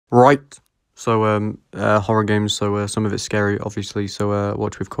Right. So, horror games, so some of it's scary, obviously, so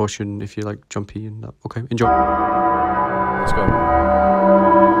watch with caution if you like jumpy and that. Okay, enjoy. Let's go.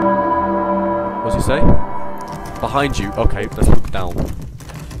 What does he say? Behind you. Okay, let's look down.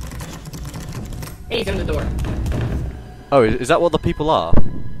 He's in the door. Oh, is that what the people are?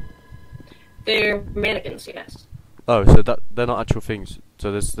 They're mannequins, yes. Oh, so they're not actual things.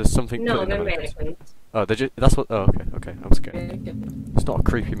 So there's something. No, put in the they're mannequins. mannequins. Oh, they're just, that's what. Oh, okay. I'm scared. Mannequin. It's not a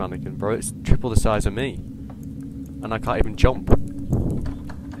creepy mannequin, bro. It's triple the size of me, and I can't even jump.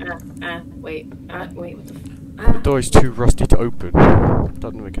 Wait, what the The door is too rusty to open.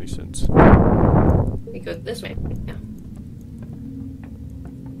 Doesn't make any sense. We go this way. Yeah.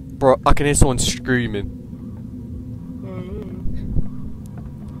 Bro, I can hear someone screaming.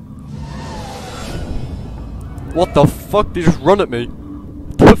 What the fuck? They just run at me.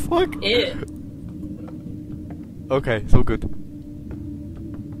 What the fuck? Yeah. Okay, it's all good.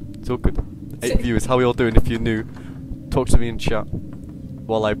 It's all good. 8 viewers, how are you all doing? If you're new, talk to me in chat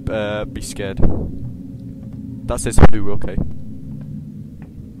while I be scared. That says who, okay.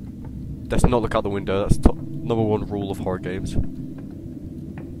 Let's not look out the window, that's #1 rule of horror games.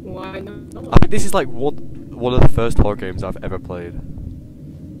 Why not? I think this is like one of the first horror games I've ever played.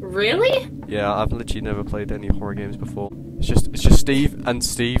 Really? Yeah, I've literally never played any horror games before. It's just Steve and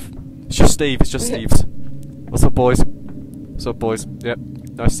Steve. It's just Steve's. What's up, boys? What's up, boys? Yep,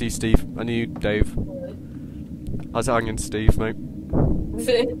 nice to see you, Steve. And you, Dave. How's it hanging, Steve, mate?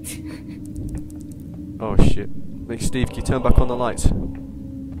 Oh shit. Like, Steve, can you turn back on the lights?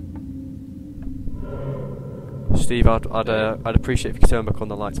 Steve, I'd appreciate if you could turn back on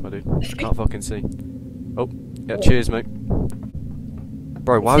the lights, my dude. I can't fucking see. Oh, yeah, cheers, mate.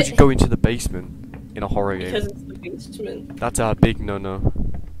 Bro, why would you go into the basement in a horror game? Because it's the basement. That's a big no-no.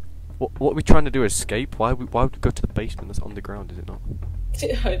 What are we trying to do? Escape? Why would we go to the basement? That's underground, is it not?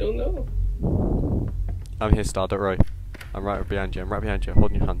 I don't know. I'm here, Star, don't worry. I'm right behind you,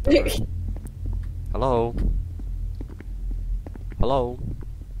 holding your hand. Don't worry. Hello? Hello?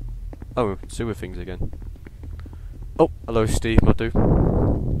 Oh, sewer things again. Oh, hello Steve, my dude.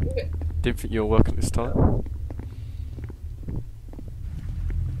 Didn't think you were working this time.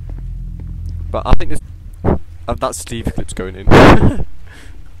 But I think this... that Steve clip's going in.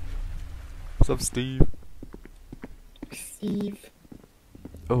 What's up, Steve? Steve.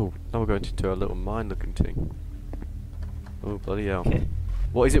 Oh, now we're going into a little mine looking thing. Oh, bloody hell. Okay.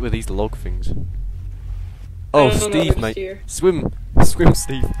 What is it with these log things? Oh, Steve, mate. Here. Swim,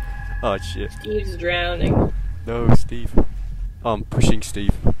 Steve. Oh, shit. Steve's drowning. No, Steve. Oh, I'm pushing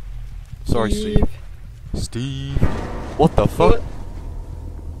Steve. Sorry, Steve. Steve. What the fuck? What?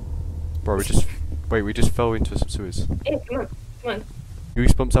 Bro, we just fell into some sewers. Hey, come on.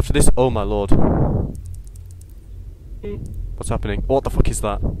 Goosebumps after this? Oh my lord. What's happening? What the fuck is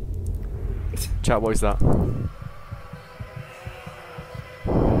that? Chat, what is that?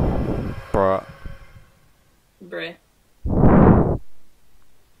 Bruh. Bruh.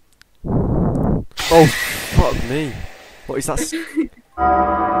 Oh, fuck me. What is that?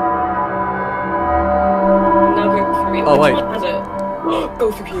 Oh, wait.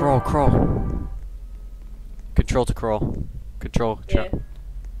 Go through here. Crawl. Control to crawl. Control, chat. Yeah.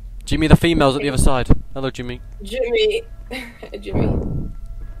 Jimmy, the female's at the other side. Hello, Jimmy. Jimmy.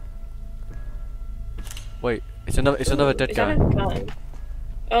 Wait, it's another dead guy. That a gun?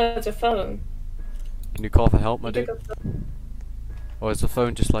 Oh, it's a phone. Can you call for help, my dude? Or is the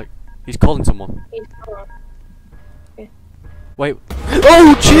phone just like... He's calling someone. Okay. Wait.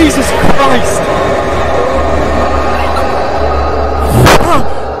 Oh, Jesus Christ!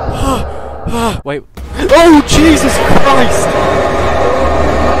 Wait. Oh, Jesus Christ!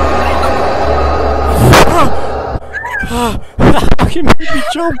 That fucking made me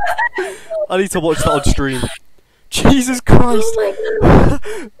jump! I need to watch that on stream. Jesus Christ!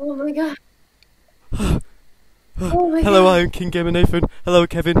 Oh my god. Hello, I am King Gamer Nathan. Hello,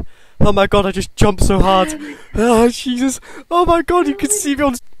 Kevin. Oh my god, I just jumped so hard. Oh, Jesus. Oh my god, you can see me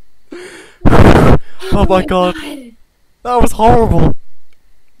on... Oh my god. That was horrible.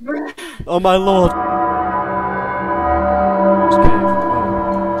 Oh my lord. This cave.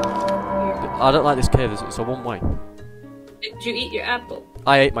 Oh. I don't like this cave, it's a one way. Did you eat your apple?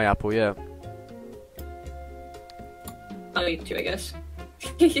 I ate my apple, yeah. I'll eat you, I guess.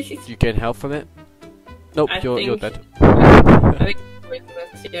 You gain health from it? Nope, you're dead. I think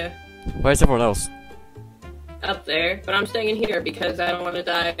poisonous, yeah. Where's everyone else? Up there, but I'm staying in here because I don't want to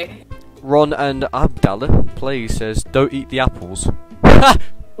die. Ron and Abdallah play says, don't eat the apples.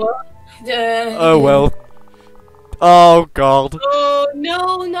 What? Oh well. Oh god. Oh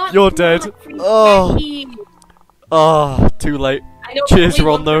no, not You're dead. Oh. Becky. Ah, too late. I I know Cheers only are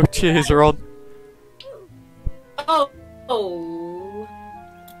on one though. person Cheers died. are on. Oh.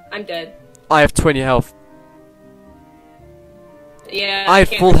 I'm dead. I have 20 health. Yeah. I had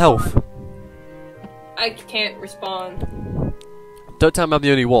can't full respond. health. I can't respond. Don't tell me I'm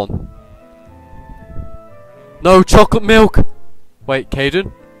the only one. No chocolate milk. Wait,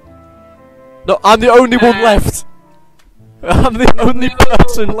 Caden? No, I'm the only one left. I'm the only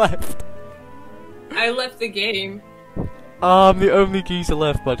person left. I left the game. I'm the only geezer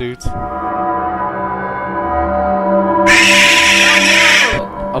left, my dudes.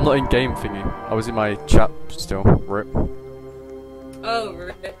 I'm not in game thingy. I was in my chat still. Rip. Oh,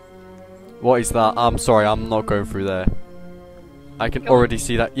 rip. What is that? I'm sorry, I'm not going through there. I can Come already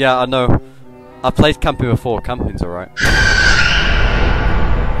see that. Yeah, I know. I've played camping before. Camping's alright. There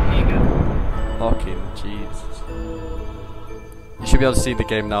you go. Fucking Jesus. You should be able to see the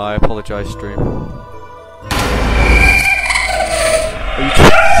game now. I apologise, stream. Are you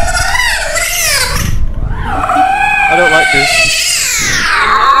I don't like this.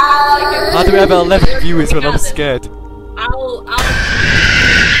 How do we have 11 viewers when I'm scared?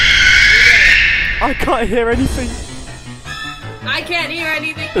 I can't hear anything. I can't hear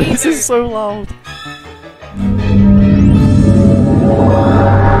anything This either. is so loud.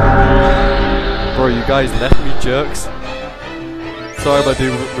 Bro, you guys left me, jerks. Sorry, but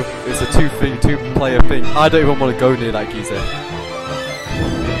dude, it's a two-player thing. I don't even want to go near that geezer.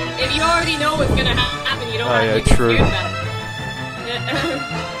 If you already know what's gonna happen, you don't have yeah, to be true. scared about it.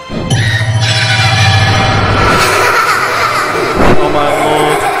 Oh my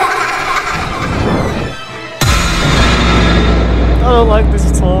lord. I don't like this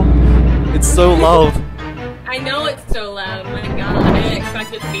at all. It's so loud. I know it's so loud. My God, I didn't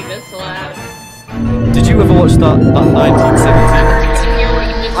expect it to be this loud. Did you ever watch that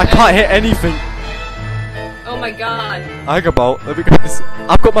 1917? I said. can't hear anything. Oh my God. Hang about. Let me go.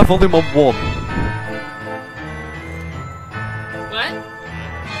 I've got my volume on 1. What?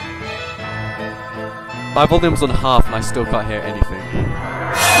 My volume's on half and I still can't hear anything.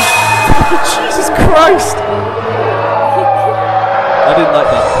 Jesus Christ! I didn't like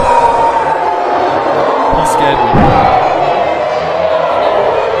that. He scared me.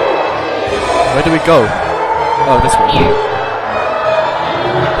 Where do we go? Oh, this way.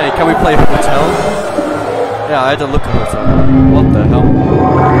 Hey, can we play hotel? Yeah, I had a look at hotel. What the hell?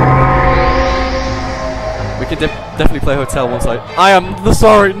 We can definitely play hotel once I am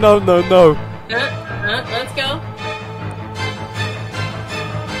sorry. No. Let's go.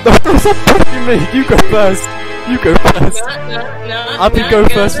 Stop pushing me. You go first. You go first. I've been going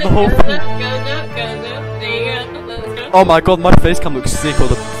first for the whole thing. There you go. Let's go. Oh my god, my face cam looks sick with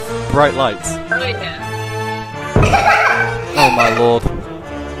the bright lights. Oh yeah. Oh my lord.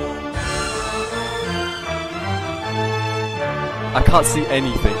 I can't see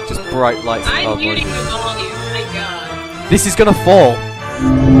anything, just bright lights. I'm muting the volume. My God. This is gonna fall.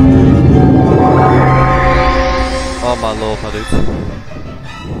 Oh my lord, my dude.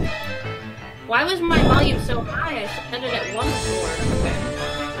 Why was my volume so high? I set it at 1 before. Okay.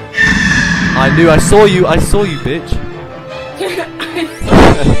 I knew, I saw you, bitch.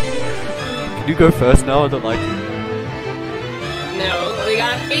 Can you go first now? I don't like you. No, we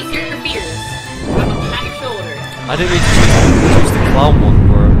gotta face your fears. Pat your shoulders. I didn't mean to choose the clown one,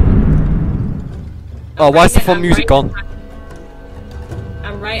 bro. Oh, why is the fun music gone?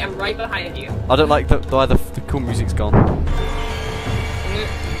 I'm right behind you. I don't like why the cool music's gone.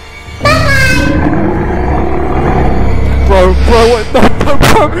 Bro, what? No,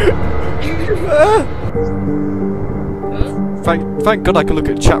 bro! Thank God I can look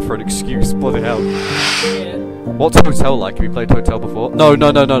at chat for an excuse. Bloody hell. Yeah. What's hotel like? Have you played hotel before? No.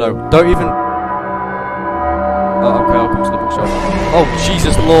 Don't even. Oh, okay, I'll come to the bookshop. Oh,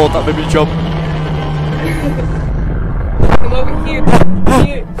 Jesus Lord, that made me jump. Come over here.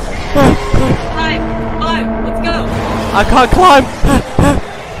 Here. Climb, let's go. I can't climb.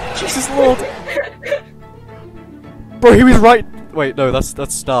 Jesus Lord. Bro, he was right. Wait, no, that's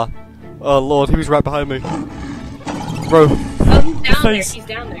Star. Oh Lord, he was right behind me. Bro. Oh, he's down there. He's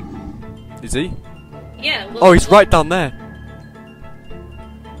down there. Is he? Yeah. Look, Oh, he's right down there.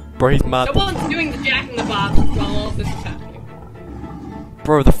 Bro, he's mad. Someone's doing the Jack in the Box while all this is happening.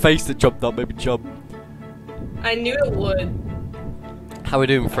 Bro, the face that jumped up made me jump. I knew it would. How we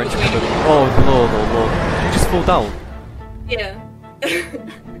doing, French? Oh Lord. Did you just fall down? Yeah.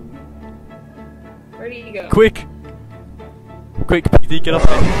 Where do you go? Quick, PD, get up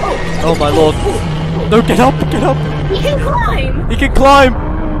there. Oh my Lord. No, get up. He can climb! He can climb.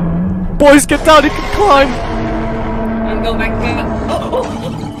 Boys, get down, he can climb. I'm going back up. Oh,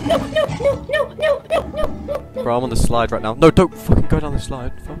 no. no. Bro, I'm on the slide right now. No, don't fucking go down the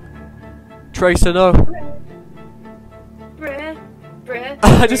slide. Fuck. Tracer, no. Bruh.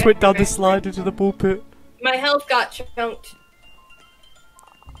 I just went down the slide into the ball pit. My health got chunked.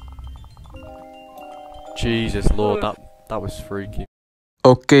 Jesus Lord, that was freaky.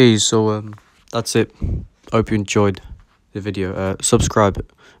 Okay, so that's it. Hope you enjoyed the video. Subscribe,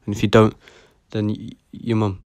 and if you don't, then your mum.